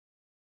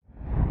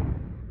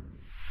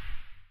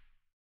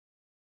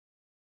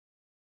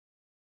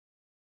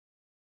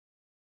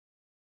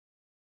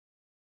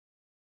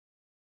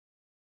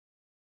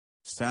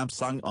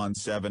Samsung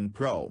On7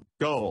 Pro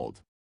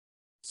Gold.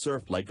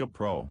 Surf like a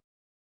pro.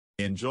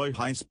 Enjoy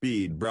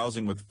high-speed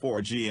browsing with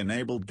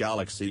 4G-enabled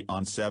Galaxy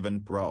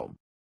On7 Pro.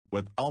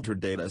 With Ultra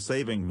Data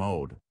Saving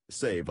Mode,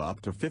 save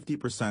up to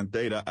 50%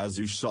 data as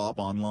you shop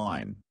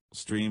online,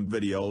 stream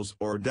videos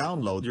or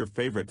download your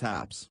favorite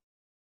apps.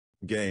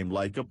 Game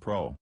like a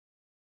pro.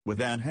 With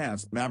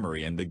enhanced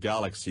memory in the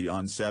Galaxy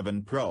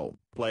On7 Pro,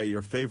 play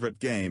your favorite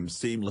games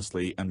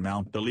seamlessly and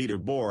mount the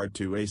leaderboard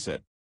to ace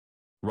it.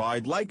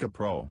 Ride like a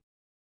pro.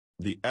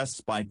 The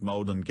S-Spike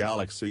mode in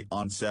Galaxy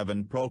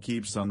On7 Pro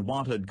keeps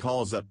unwanted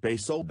calls at bay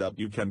so that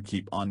you can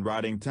keep on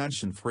riding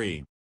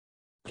tension-free.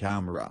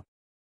 Camera.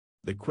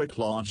 The quick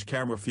launch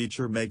camera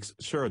feature makes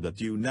sure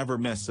that you never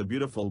miss a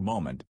beautiful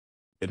moment.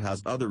 It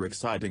has other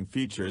exciting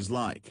features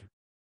like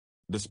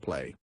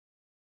display.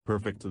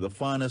 Perfect to the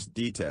finest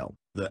detail,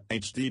 the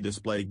HD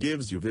display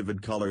gives you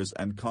vivid colors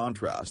and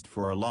contrast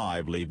for a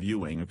lively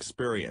viewing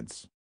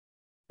experience.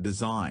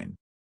 Design.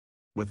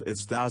 With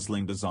its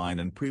dazzling design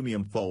and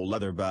premium faux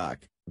leather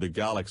back, the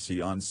Galaxy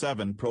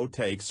On7 Pro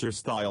takes your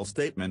style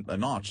statement a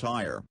notch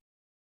higher.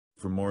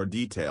 For more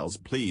details,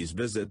 please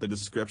visit the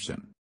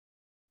description.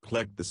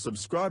 Click the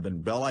subscribe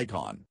and bell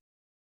icon.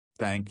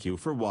 Thank you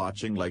for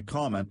watching. Like,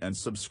 comment and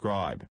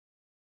subscribe.